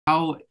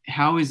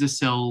how is a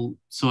cell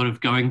sort of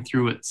going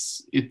through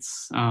its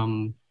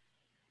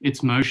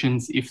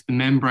motions if the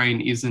membrane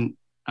isn't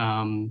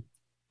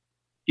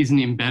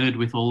embedded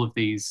with all of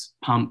these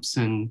pumps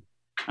and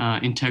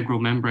integral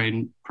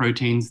membrane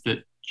proteins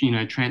that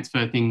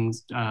transfer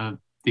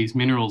these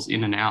minerals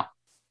in and out?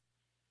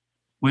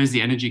 Where's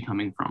the energy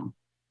coming from?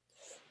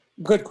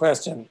 Good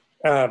question.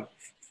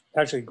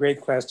 Actually,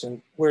 great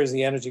question. Where is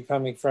the energy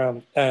coming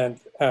from? And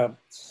I'm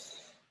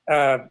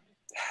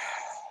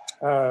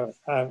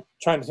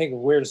trying to think of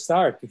where to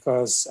start,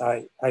 because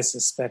I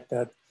suspect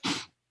that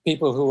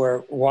people who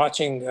are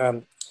watching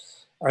are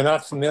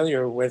not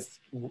familiar with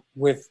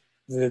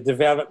the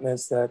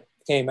developments that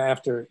came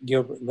after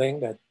Gilbert Ling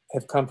that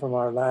have come from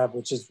our lab,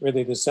 which is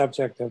really the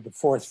subject of the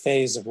fourth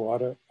phase of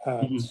water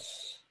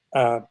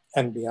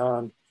and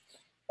beyond.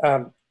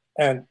 And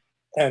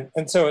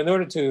so in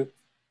order to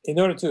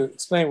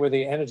explain where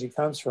the energy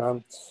comes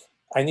from,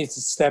 I need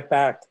to step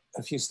back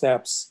a few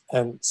steps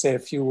and say a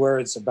few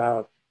words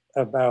about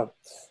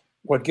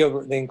what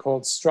Gilbert Ling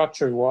called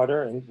structured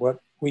water and what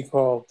we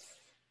call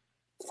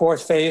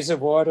fourth phase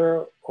of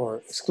water, or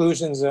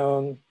exclusion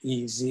zone,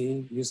 EZ.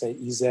 You say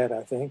EZ,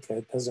 I think.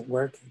 It doesn't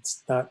work.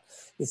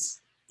 It's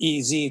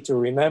easy to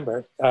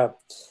remember.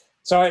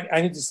 So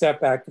I need to step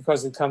back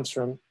because it comes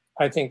from,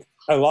 I think,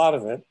 a lot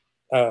of it.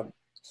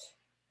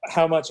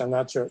 How much, I'm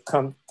not sure,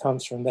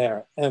 comes from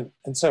there. And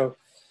so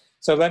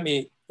let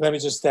me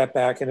just step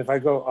back. And if I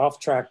go off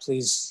track,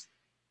 please,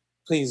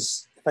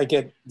 if I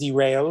get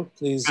derailed,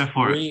 please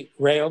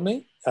rail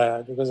me,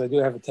 because I do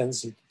have a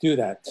tendency to do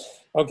that.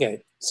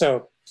 Okay,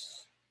 so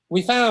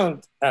we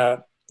found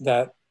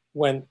that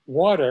when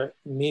water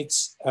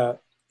meets,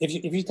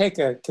 if you take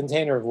a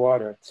container of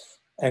water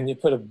and you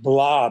put a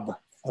blob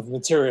of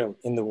material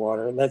in the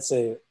water, let's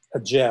say a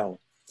gel,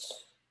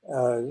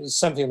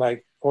 something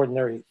like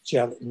ordinary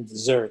gelatin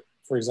dessert,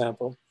 for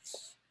example,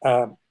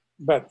 and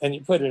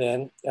you put it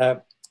in,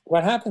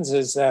 what happens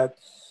is that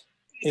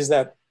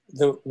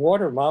the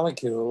water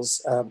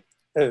molecules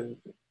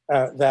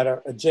that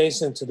are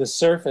adjacent to the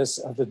surface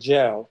of the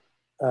gel,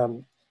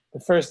 the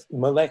first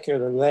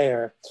molecular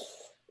layer,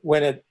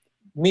 when it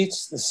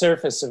meets the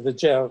surface of the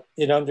gel,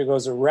 it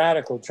undergoes a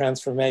radical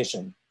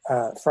transformation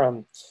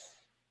from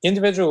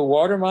individual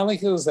water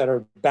molecules that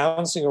are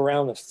bouncing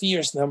around a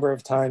fierce number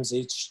of times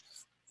each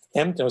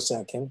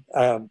femtosecond.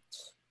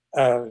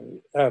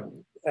 And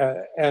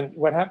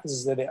what happens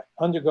is that they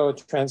undergo a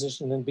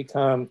transition and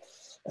become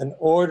an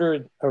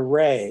ordered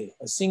array,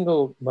 a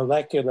single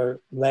molecular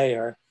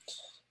layer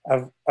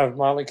of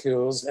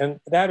molecules. And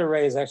that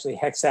array is actually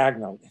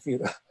hexagonal. If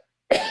you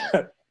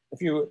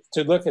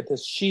to look at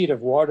this sheet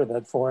of water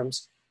that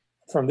forms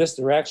from this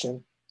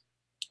direction,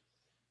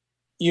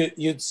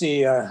 you'd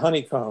see a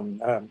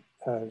honeycomb,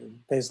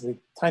 basically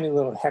tiny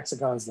little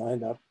hexagons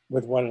lined up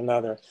with one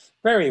another,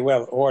 very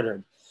well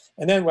ordered.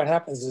 And then what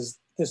happens is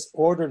this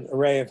ordered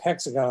array of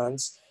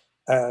hexagons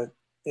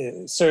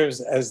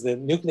serves as the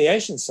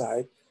nucleation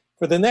site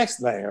for the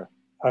next layer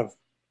of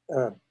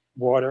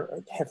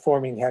water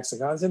forming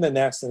hexagons, and the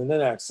next and the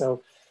next.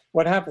 So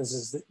what happens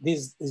is that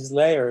these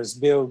layers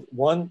build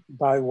one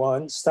by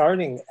one,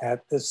 starting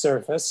at the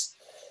surface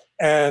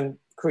and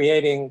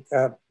creating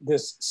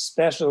this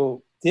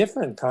special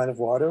different kind of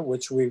water,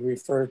 which we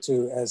refer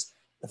to as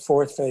the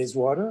fourth phase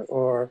water,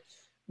 or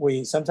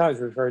we sometimes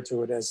refer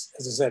to it as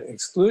I said,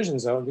 exclusion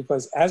zone,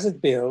 because as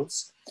it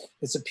builds,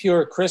 it's a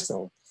pure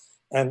crystal.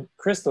 And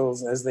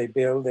crystals, as they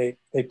build, they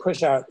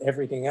push out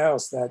everything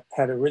else that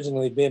had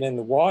originally been in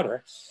the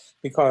water,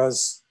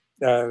 because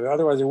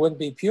otherwise it wouldn't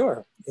be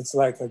pure. It's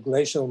like a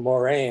glacial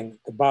moraine.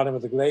 At the bottom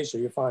of the glacier,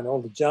 you find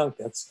all the junk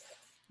that's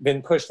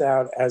been pushed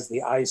out as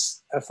the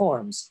ice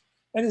forms.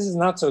 And this is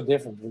not so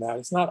different from that.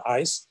 It's not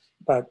ice,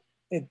 but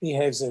it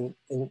behaves in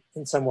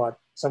somewhat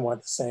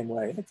the same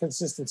way. The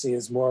consistency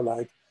is more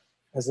like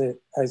as a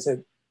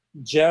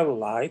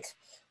gel-like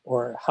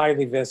or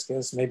highly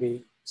viscous,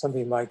 maybe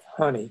something like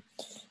honey.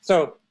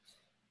 So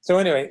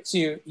anyway,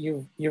 so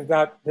you've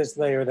got this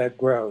layer that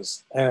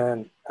grows,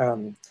 and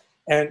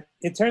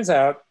it turns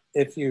out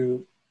if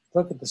you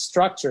look at the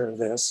structure of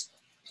this,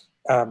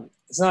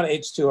 it's not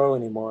H2O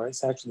anymore.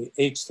 It's actually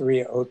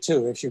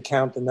H3O2 if you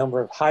count the number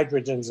of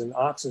hydrogens and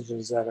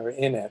oxygens that are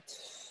in it.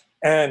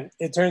 And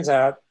it turns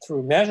out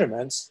through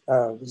measurements,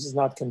 this is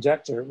not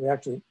conjecture, we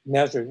actually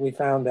measured, we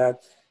found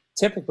that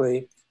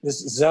typically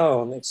this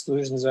zone,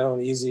 exclusion zone,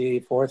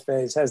 EZ, fourth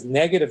phase, has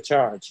negative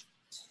charge.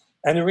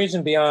 And the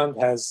region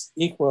beyond has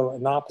equal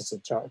and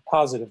opposite charge,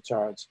 positive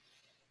charge.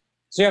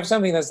 So you have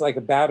something that's like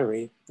a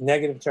battery,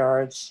 negative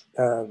charge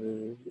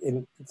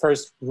in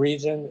first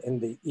region,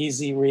 in the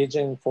EZ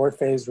region, fourth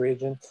phase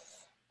region,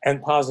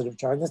 and positive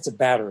charge. That's a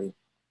battery.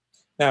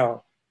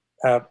 Now,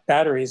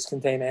 batteries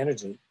contain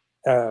energy.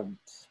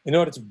 In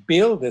order to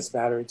build this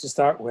battery to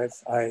start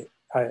with, I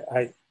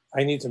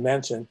need to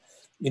mention,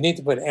 you need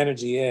to put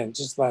energy in,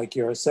 just like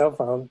your cell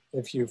phone.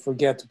 If you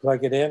forget to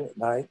plug it in at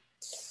night,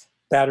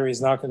 battery is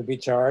not going to be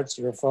charged,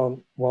 your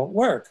phone won't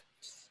work.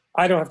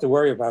 I don't have to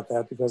worry about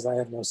that because I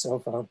have no cell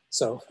phone.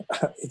 So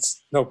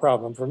it's no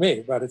problem for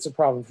me, but it's a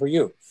problem for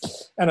you.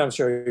 And I'm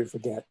sure you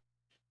forget.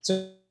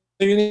 So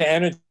you need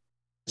energy.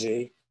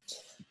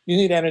 You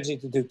need energy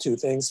to do two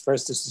things.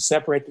 First is to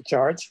separate the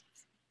charge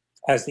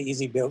as the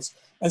easy builds.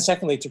 And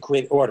secondly, to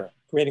create order.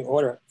 Creating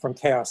order from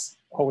chaos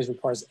always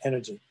requires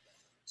energy.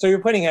 So you're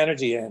putting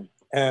energy in.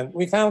 And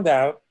we found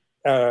out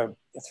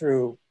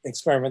through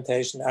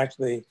experimentation,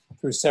 actually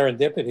through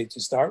serendipity to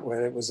start with,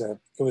 it was a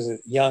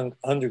young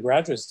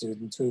undergraduate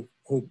student who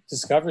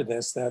discovered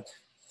this, that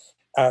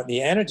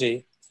the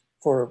energy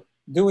for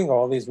doing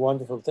all these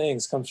wonderful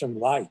things comes from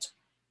light,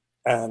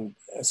 and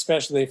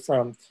especially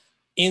from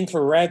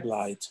infrared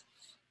light.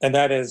 And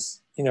that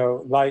is,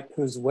 light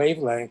whose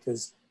wavelength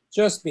is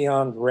just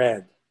beyond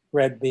red,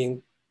 red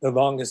being the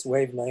longest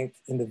wavelength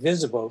in the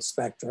visible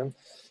spectrum.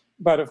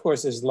 But of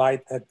course, there's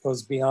light that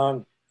goes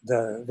beyond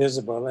the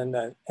visible,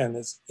 and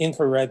it's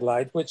infrared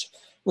light, which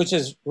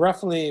is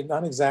roughly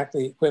not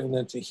exactly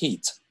equivalent to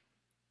heat.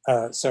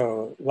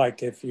 So,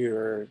 like if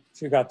you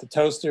got the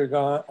toaster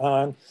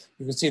on,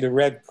 you can see the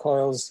red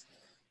coils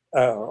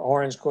or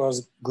orange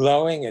coils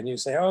glowing, and you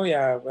say, "Oh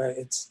yeah,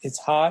 it's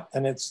hot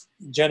and it's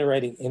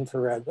generating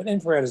infrared." But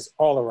infrared is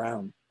all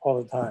around,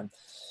 all the time,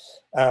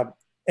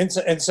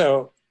 and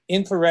so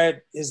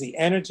infrared is the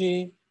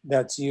energy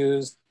that's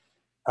used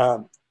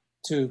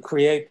to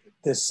create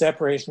this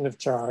separation of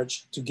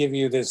charge to give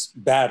you this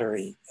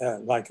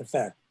battery-like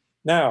effect.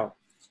 Now,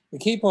 the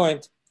key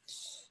point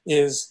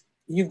is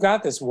you've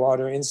got this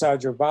water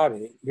inside your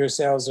body. Your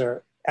cells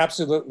are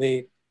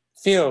absolutely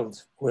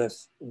filled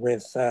with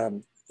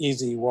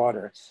easy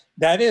water.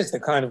 That is the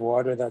kind of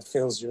water that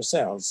fills your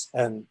cells.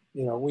 And,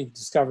 we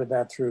discovered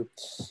that through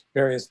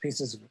various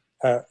pieces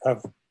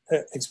of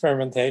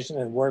experimentation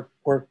and work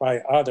by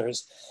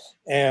others.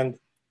 And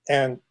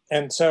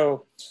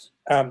so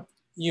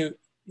your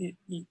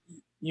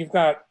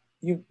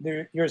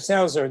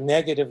cells are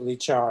negatively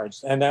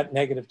charged, and that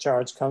negative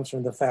charge comes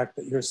from the fact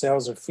that your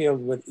cells are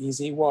filled with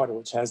easy water,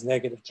 which has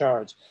negative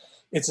charge.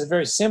 It's a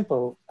very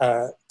simple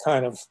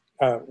kind of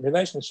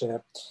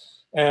relationship,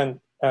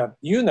 and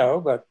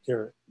but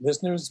your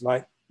listeners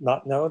might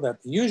not know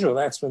that the usual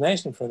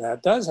explanation for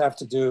that does have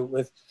to do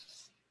with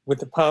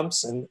the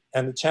pumps and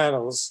the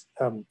channels,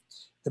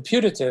 the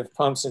putative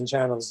pumps and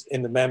channels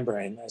in the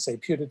membrane. I say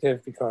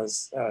putative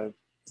because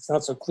it's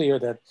not so clear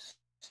that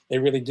they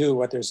really do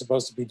what they're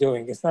supposed to be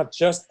doing. It's not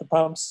just the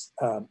pumps,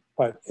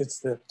 but it's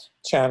the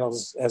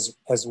channels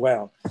as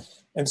well.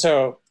 And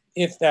so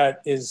if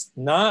that is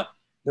not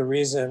the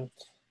reason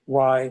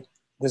why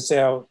the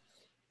cell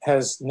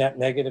has net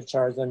negative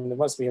charge, then there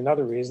must be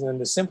another reason.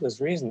 And the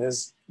simplest reason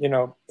is,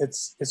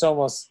 it's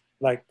almost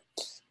like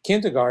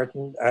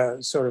kindergarten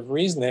sort of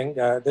reasoning.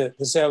 The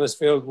cell is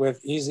filled with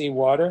easy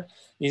water.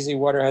 Easy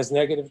water has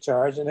negative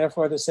charge, and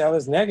therefore the cell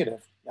is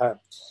negative.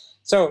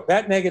 So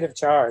that negative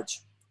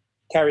charge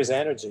carries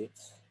energy.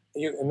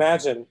 You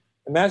imagine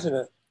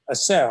a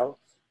cell,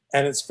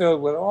 and it's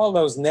filled with all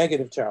those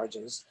negative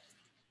charges,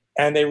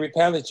 and they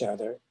repel each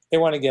other. They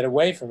want to get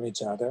away from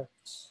each other,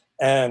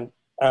 and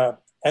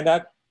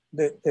that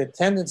the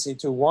tendency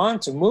to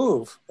want to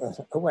move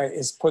away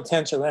is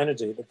potential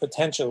energy, the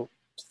potential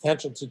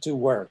to do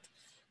work.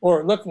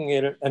 Or looking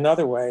at it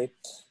another way,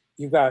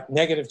 you've got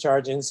negative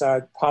charge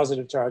inside,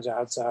 positive charge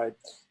outside.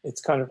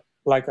 It's kind of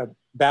like a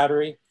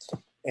battery,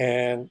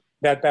 and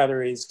that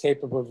battery is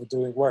capable of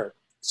doing work.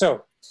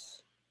 So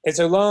it's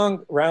a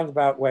long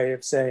roundabout way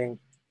of saying,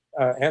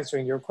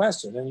 answering your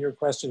question. And your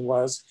question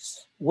was,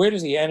 where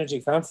does the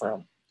energy come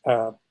from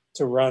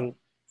to run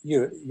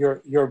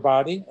your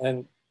body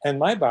and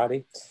my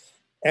body?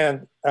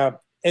 And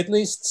at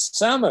least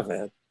some of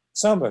it,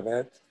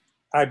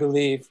 I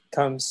believe,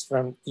 comes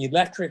from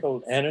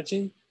electrical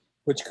energy,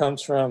 which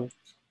comes from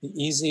the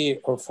easy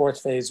or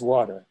fourth phase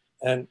water.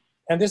 And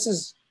this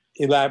is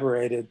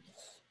elaborated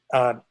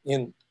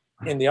in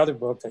the other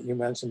book that you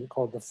mentioned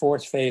called The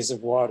Fourth Phase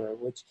of Water,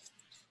 which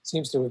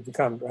seems to have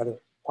become rather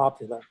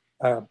popular.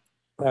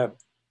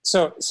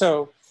 So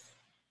to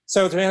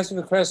answer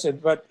the question,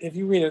 but if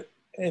you read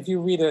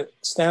a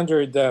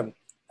standard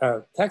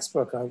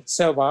textbook on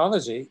cell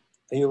biology,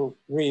 you'll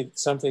read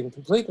something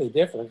completely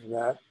different from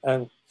that,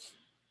 and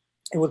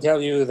it will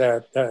tell you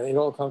that it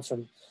all comes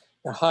from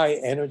the high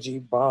energy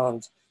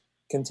bond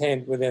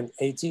contained within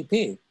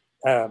ATP,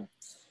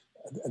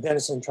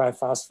 adenosine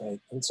triphosphate.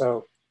 And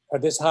so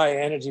this high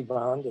energy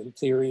bond, in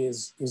theory,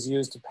 is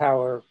used to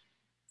power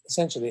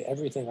essentially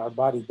everything our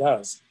body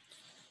does.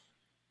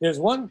 There's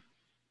one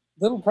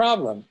little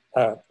problem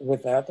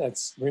with that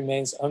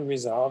remains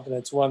unresolved, and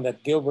it's one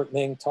that Gilbert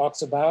Ling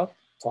talked about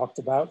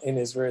in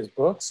his various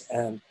books,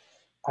 and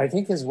I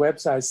think his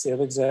website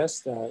still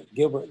exists,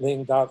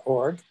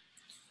 gilbertling.org.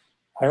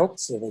 I hope it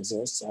still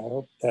exists. I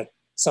hope that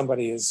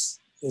somebody is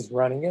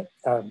running it.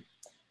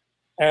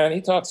 And he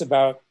talks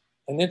about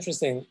an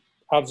interesting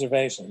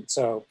observation.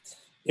 So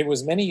it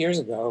was many years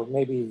ago,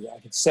 maybe I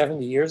think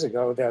 70 years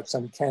ago, that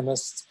some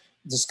chemists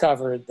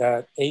discovered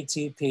that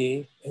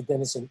ATP,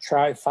 adenosine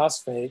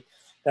triphosphate,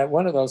 that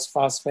one of those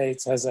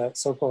phosphates has a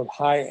so-called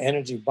high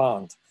energy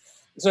bond.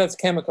 So that's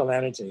chemical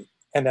energy.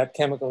 And that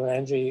chemical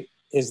energy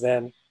is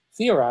then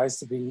theorized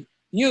to be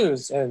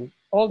used in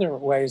all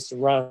different ways to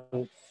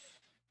run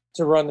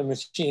the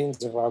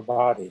machines of our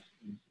body.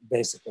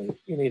 Basically,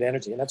 you need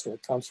energy, and that's where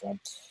it comes from.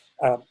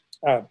 Uh,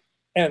 uh,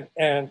 and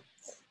and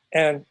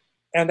and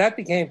and that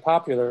became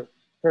popular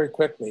very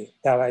quickly,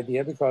 that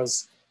idea,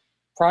 because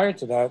prior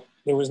to that,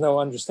 there was no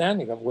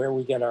understanding of where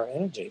we get our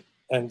energy.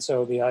 And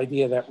so the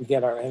idea that we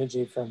get our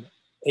energy from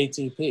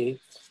ATP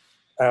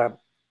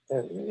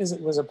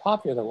was a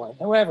popular one.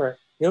 However,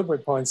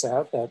 Gilbert points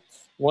out that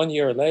 1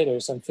 year later,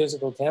 some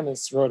physical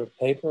chemists wrote a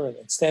paper, an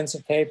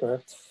extensive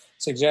paper,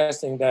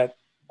 suggesting that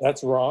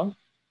that's wrong.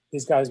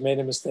 These guys made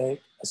a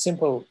mistake, a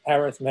simple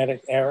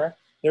arithmetic error.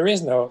 There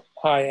is no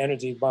high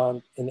energy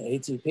bond in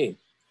ATP.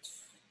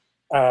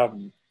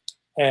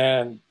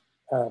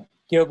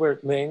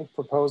 Gilbert Ling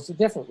proposed a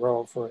different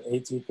role for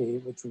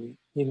ATP, which we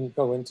didn't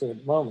go into at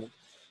the moment.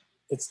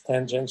 It's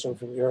tangential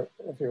for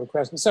your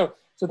question. So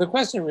the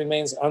question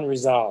remains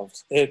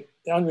unresolved.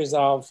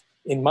 Unresolved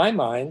in my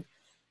mind,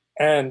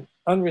 and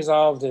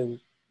unresolved in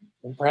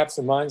perhaps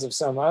the minds of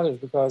some others,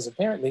 because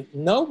apparently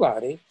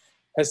nobody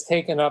has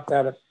taken up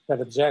that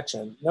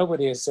objection.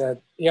 Nobody has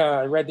said, yeah,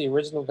 I read the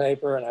original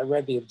paper and I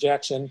read the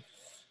objection,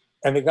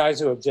 and the guys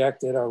who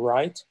objected are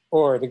right,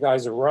 or the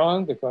guys are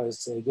wrong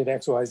because they did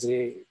X, Y,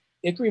 Z.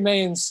 It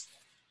remains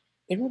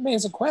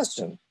a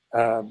question.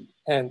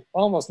 And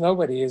almost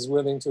nobody is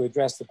willing to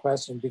address the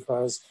question,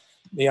 because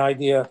the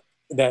idea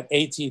that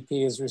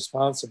ATP is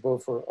responsible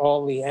for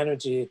all the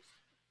energy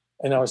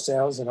in our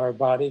cells, in our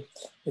body,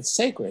 it's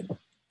sacred.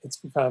 It's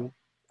become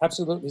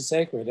absolutely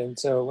sacred. And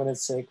so when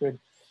it's sacred,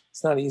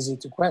 it's not easy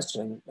to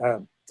question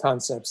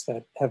concepts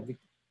that have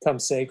become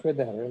sacred,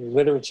 that are in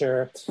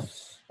literature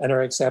and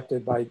are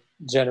accepted by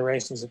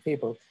generations of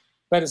people.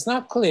 But it's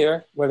not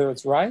clear whether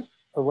it's right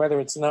or whether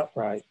it's not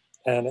right.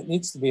 And it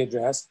needs to be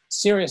addressed,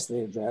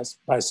 seriously addressed,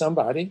 by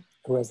somebody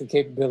who has the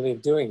capability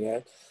of doing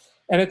it.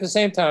 And at the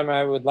same time,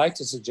 I would like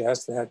to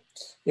suggest that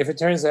if it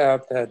turns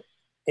out that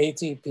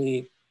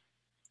ATP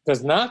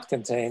does not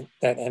contain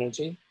that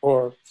energy,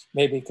 or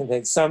maybe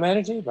contains some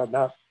energy, but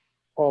not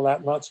all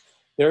that much,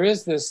 there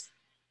is this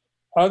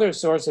other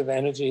source of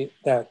energy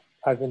that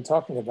I've been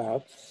talking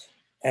about,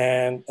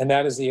 and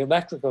that is the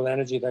electrical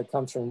energy that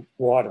comes from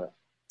water.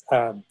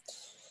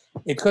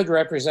 It could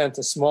represent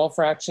a small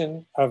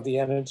fraction of the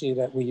energy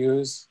that we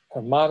use,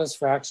 a modest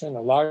fraction,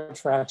 a large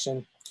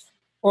fraction,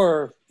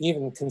 or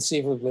even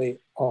conceivably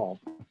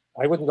all.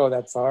 I wouldn't go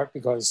that far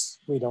because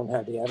we don't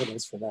have the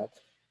evidence for that,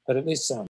 but at least some.